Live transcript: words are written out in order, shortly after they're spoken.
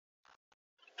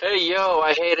Hey yo,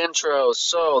 I hate intros.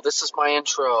 So, this is my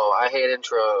intro. I hate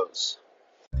intros.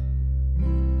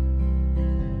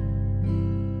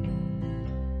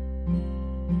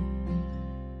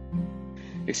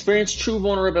 Experience true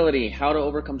vulnerability, how to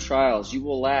overcome trials. You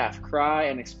will laugh, cry,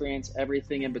 and experience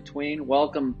everything in between.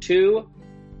 Welcome to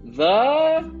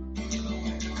the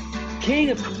King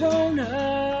of Corona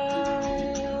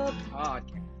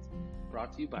podcast,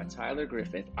 brought to you by Tyler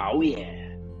Griffith. Oh yeah.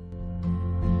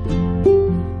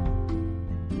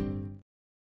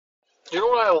 You know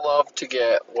what I love to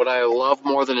get? What I love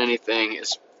more than anything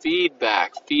is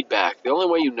feedback. Feedback. The only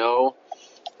way you know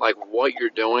like what you're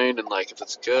doing and like if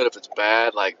it's good, if it's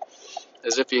bad, like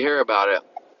is if you hear about it.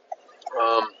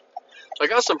 So I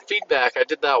got some feedback. I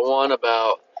did that one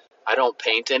about I don't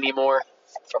paint anymore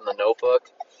from the Notebook.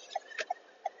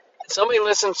 Somebody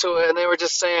listened to it and they were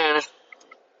just saying.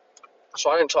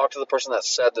 So I didn't talk to the person that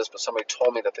said this, but somebody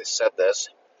told me that they said this.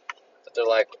 That they're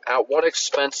like, at what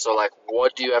expense? Or like,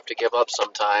 what do you have to give up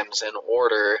sometimes in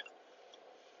order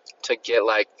to get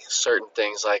like certain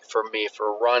things? Like for me,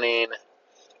 for running,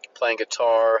 playing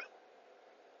guitar,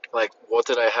 like what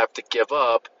did I have to give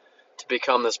up to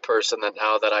become this person that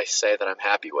now that I say that I'm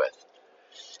happy with?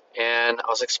 And I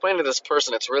was explaining to this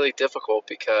person it's really difficult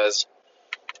because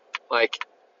like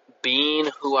being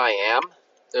who I am,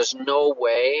 there's no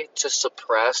way to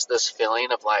suppress this feeling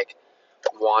of like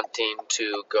wanting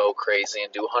to go crazy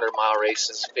and do 100-mile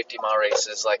races, 50-mile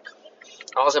races. Like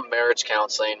I was in marriage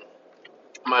counseling.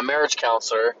 My marriage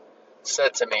counselor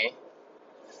said to me,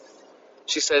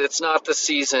 she said, it's not the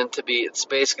season to be,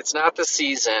 it's not the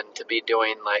season to be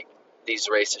doing like these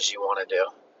races you want to do.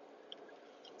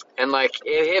 And like,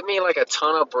 it hit me like a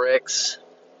ton of bricks.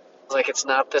 Like, it's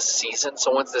not this season.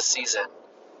 So when's this season?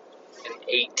 In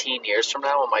 18 years from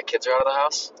now when my kids are out of the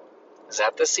house? Is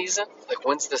that the season? Like,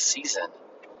 when's the season?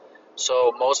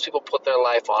 So most people put their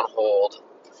life on hold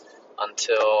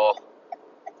until,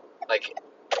 like,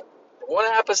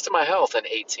 what happens to my health in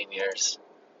 18 years?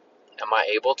 Am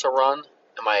I able to run?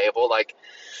 Am I able, like,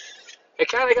 it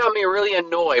kind of got me really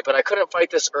annoyed, but I couldn't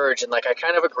fight this urge, and, like, I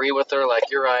kind of agree with her,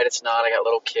 like, you're right, it's not, I got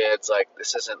little kids, like,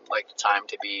 this isn't, like, time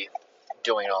to be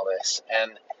doing all this,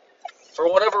 and for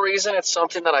whatever reason, it's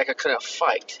something that I couldn't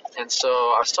fight, and so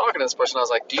I was talking to this person, I was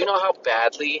like, do you know how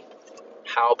badly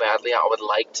I would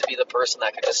like to be the person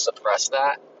that could just suppress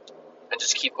that, and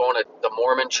just keep going to the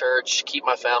Mormon church, keep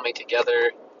my family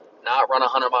together, not run a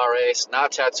 100-mile race,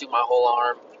 not tattoo my whole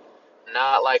arm,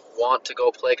 not, like, want to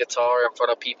go play guitar in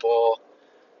front of people,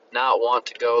 not want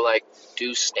to go, like,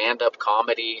 do stand-up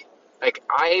comedy. Like,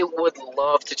 I would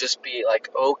love to just be, like,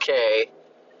 okay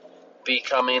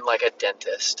becoming, like, a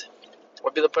dentist.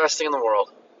 Would be the best thing in the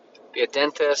world. Be a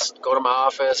dentist, go to my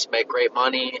office, make great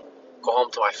money, go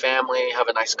home to my family, have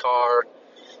a nice car,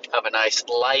 have a nice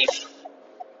life,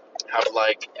 have,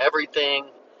 like, everything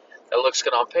that looks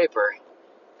good on paper.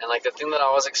 And, like, the thing that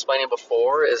I was explaining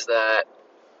before is that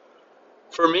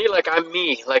for me, like, I'm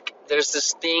me. Like, there's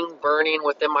this thing burning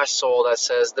within my soul that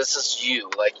says, this is you.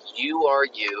 Like, you are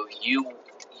you.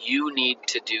 You need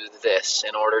to do this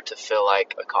in order to feel,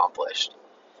 like, accomplished.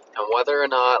 And whether or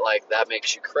not, like, that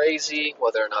makes you crazy,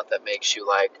 whether or not that makes you,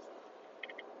 like,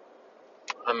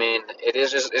 I mean, it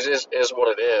is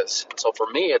what it is. So for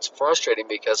me, it's frustrating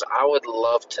because I would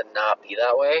love to not be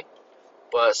that way.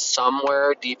 But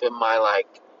somewhere deep in my,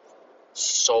 like,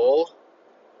 soul,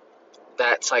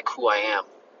 that's, like, who I am.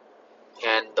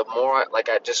 And the more, like,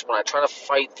 when I try to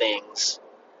fight things,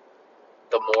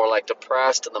 the more, like,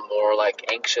 depressed and the more,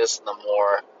 like, anxious and the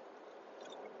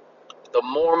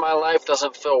more my life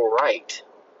doesn't feel right,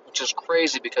 which is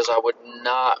crazy because I would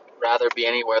not rather be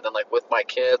anywhere than, like, with my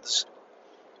kids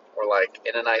or, like,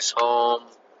 in a nice home.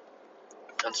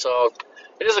 And so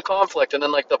it is a conflict. And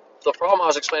then, like, the problem I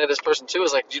was explaining to this person, too,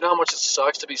 is, like, do you know how much it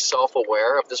sucks to be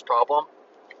self-aware of this problem?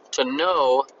 To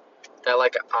know that,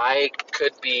 like, I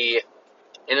could be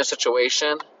in a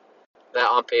situation that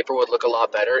on paper would look a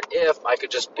lot better if I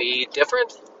could just be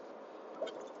different.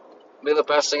 It'd be the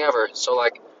best thing ever. So,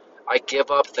 like, I give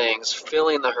up things,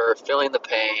 feeling the hurt, feeling the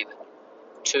pain,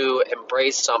 to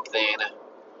embrace something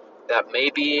that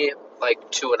maybe,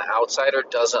 like, to an outsider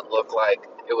doesn't look like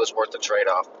it was worth the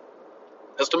trade-off.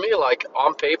 Because to me, like,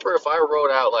 on paper, if I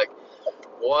wrote out, like,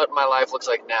 what my life looks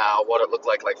like now, what it looked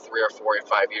like 3 or 4 or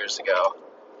 5 years ago,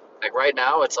 like, right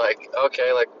now, it's like,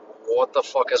 okay, like, what the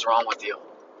fuck is wrong with you?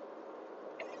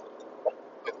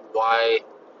 Like,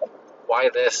 why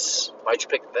this? Why'd you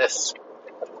pick this?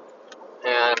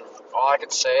 And all I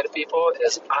can say to people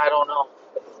is, I don't know.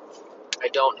 I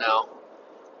don't know.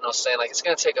 And I was saying, like, it's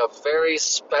going to take a very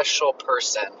special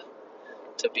person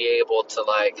to be able to,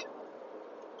 like,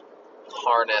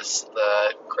 harness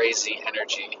the crazy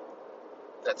energy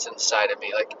that's inside of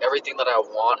me. Like everything that I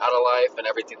want out of life and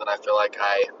everything that I feel like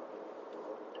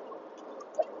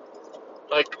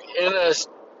like in a,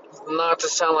 not to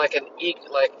sound like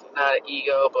like not an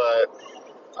ego, but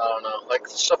I don't know, like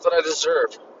stuff that I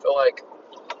deserve. I feel like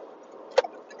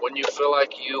when you feel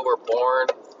like you were born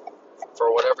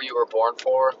for whatever you were born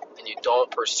for and you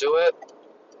don't pursue it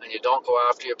and you don't go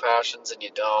after your passions and you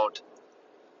don't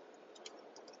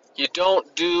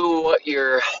do what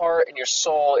your heart and your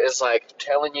soul is like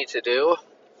telling you to do,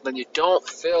 then you don't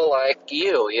feel like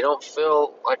you don't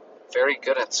feel like very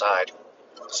good inside.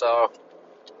 So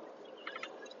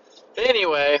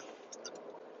anyway,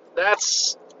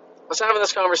 that's I was having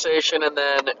this conversation, and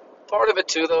then part of it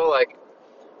too though, like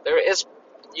there is,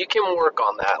 you can work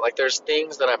on that. Like there's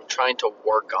things that I'm trying to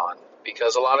work on,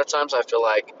 because a lot of times I feel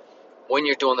like when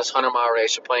you're doing this 100-mile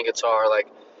race, you're playing guitar, like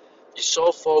you're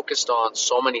so focused on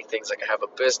so many things. Like I have a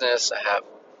business, I have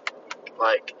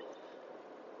like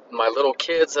my little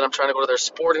kids that I'm trying to go to their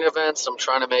sporting events. I'm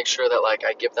trying to make sure that like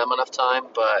I give them enough time.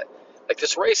 But like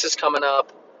this race is coming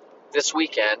up this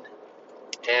weekend,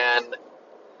 and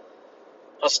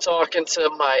I was talking to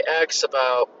my ex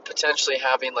about potentially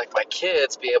having like my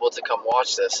kids be able to come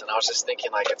watch this, and I was just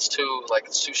thinking like it's too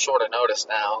short a notice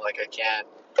now. Like I can't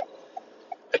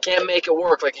make it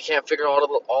work. Like I can't figure out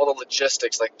all the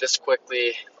logistics like this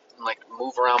quickly, and like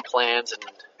move around plans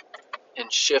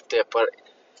and shift it. But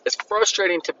it's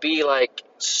frustrating to be like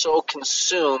so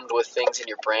consumed with things in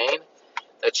your brain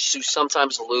that you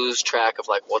sometimes lose track of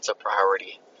like what's a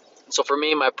priority. And so for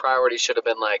me, my priority should have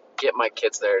been like get my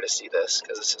kids there to see this,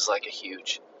 because this is like a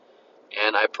huge.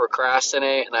 And I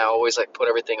procrastinate, and I always like put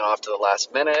everything off to the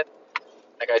last minute.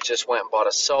 Like I just went and bought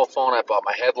a cell phone, I bought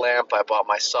my headlamp, I bought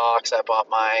my socks, I bought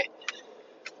my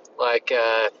like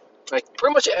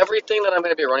pretty much everything that I'm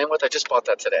going to be running with. I just bought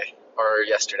that today or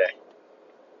yesterday,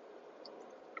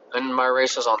 and my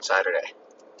race is on Saturday,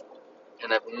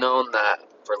 and I've known that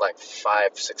for like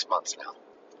 5-6 months now.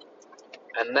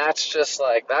 And that's just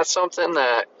like, that's something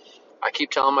that I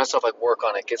keep telling myself, like, work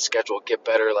on it, get scheduled, get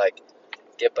better, like,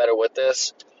 get better with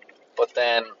this. But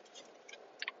then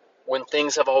when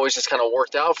things have always just kind of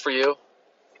worked out for you,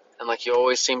 and like you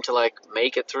always seem to like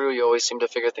make it through, you always seem to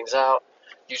figure things out,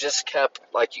 you just kept,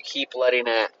 like, you keep letting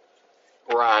it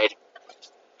ride.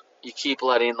 You keep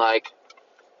letting, like,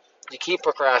 you keep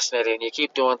procrastinating, you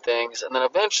keep doing things, and then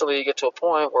eventually you get to a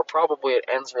point where probably it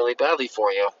ends really badly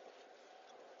for you.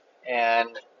 And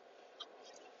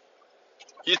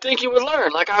you think you would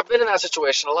learn. Like, I've been in that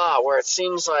situation a lot where it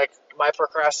seems like my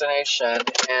procrastination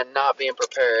and not being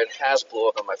prepared has blew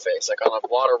up in my face. Like, on a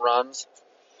lot of runs,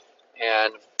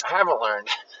 and I haven't learned.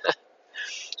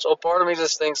 So part of me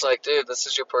just thinks, like, dude, this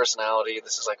is your personality.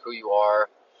 This is, like, who you are.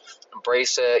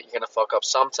 Embrace it. You're going to fuck up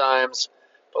sometimes.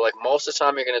 But, like, most of the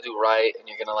time you're going to do right, and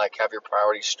you're going to, like, have your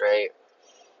priorities straight.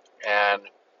 And,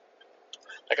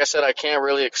 like I said, I can't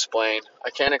really explain. I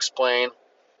can't explain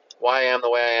why I am the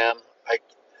way I am.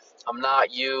 I'm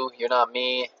not you. You're not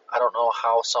me. I don't know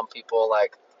how some people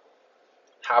like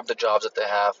have the jobs that they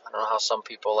have. I don't know how some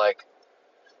people like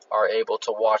are able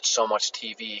to watch so much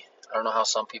TV. I don't know how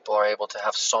some people are able to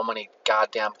have so many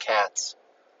goddamn cats.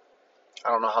 I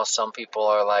don't know how some people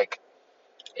are like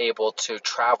able to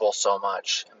travel so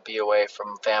much and be away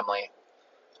from family.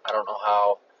 I don't know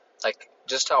how, like,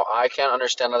 just how I can't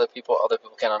understand other people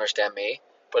can't understand me.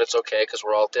 But it's okay because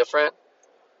we're all different.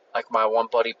 Like my one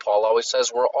buddy Paul always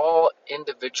says, we're all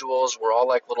individuals. We're all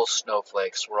like little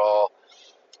snowflakes. We're all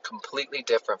completely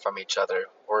different from each other.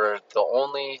 We're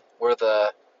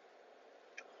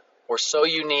so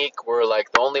unique. We're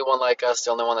like the only one like us,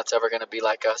 the only one that's ever going to be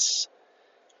like us.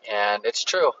 And it's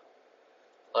true.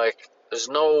 Like, there's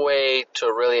no way to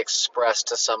really express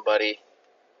to somebody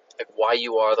like why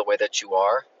you are the way that you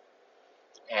are.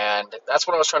 And that's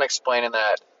what I was trying to explain in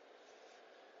that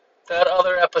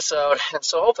other episode. And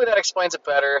so hopefully that explains it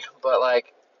better. But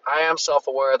like, I am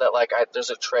self-aware that like there's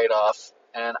a trade-off,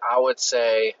 and I would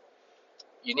say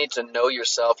you need to know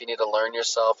yourself, you need to learn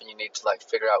yourself, and you need to like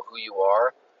figure out who you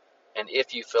are. And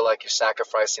if you feel like you're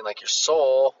sacrificing like your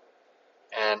soul,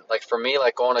 and like for me,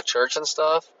 like going to church and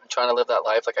stuff and trying to live that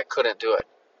life, like I couldn't do it.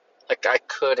 Like I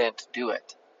couldn't do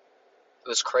it. It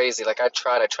was crazy. Like I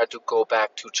tried to go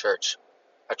back to church.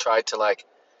 I tried to like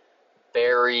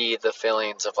bury the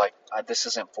feelings of like this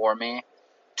isn't for me,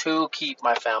 to keep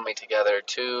my family together,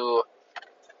 to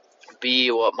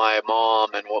be what my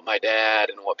mom and what my dad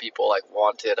and what people like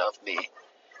wanted of me.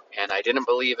 And I didn't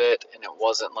believe it, and it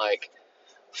wasn't like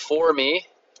for me.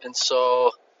 And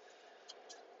so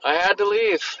I had to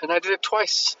leave, and I did it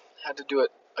twice. I had to do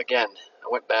it again.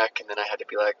 I went back, and then I had to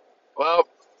be like, well,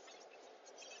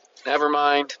 Never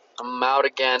mind. I'm out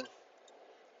again.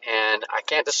 And I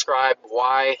can't describe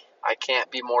why I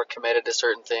can't be more committed to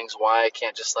certain things, why I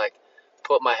can't just like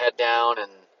put my head down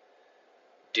and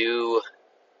do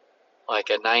like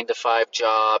a 9 to 5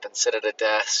 job and sit at a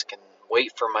desk and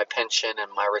wait for my pension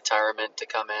and my retirement to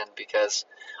come in, because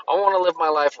I want to live my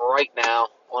life right now.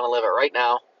 I want to live it right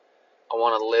now. I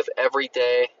want to live every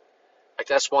day. Like,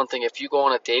 that's one thing. If you go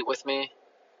on a date with me,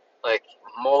 like,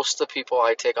 most of the people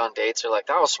I take on dates are like,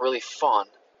 that was really fun.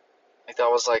 Like, that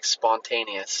was like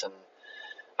spontaneous. And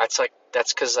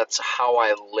that's because that's how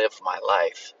I live my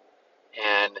life.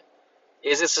 And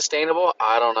is it sustainable?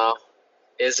 I don't know.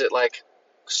 Is it like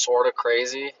sort of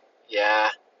crazy? Yeah.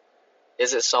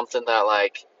 Is it something that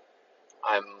like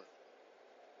I'm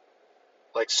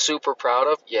like super proud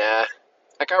of? Yeah.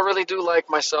 Like, I really do like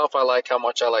myself. I like how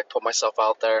much I like put myself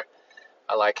out there.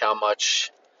 I like how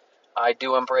much I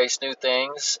do embrace new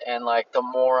things, and like the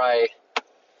more I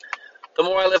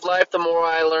live life, the more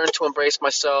I learn to embrace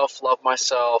myself, love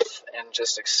myself, and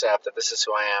just accept that this is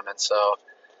who I am. And so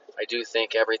I do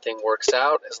think everything works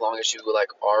out as long as you like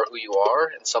are who you are.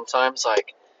 And sometimes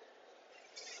like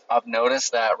I've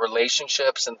noticed that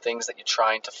relationships and things that you're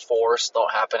trying to force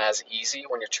don't happen as easy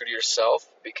when you're true to yourself,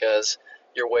 because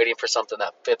you're waiting for something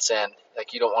that fits in.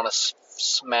 Like, you don't want to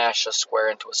smash a square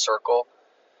into a circle.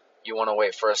 You want to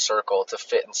wait for a circle to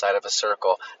fit inside of a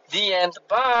circle. The end.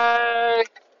 Bye.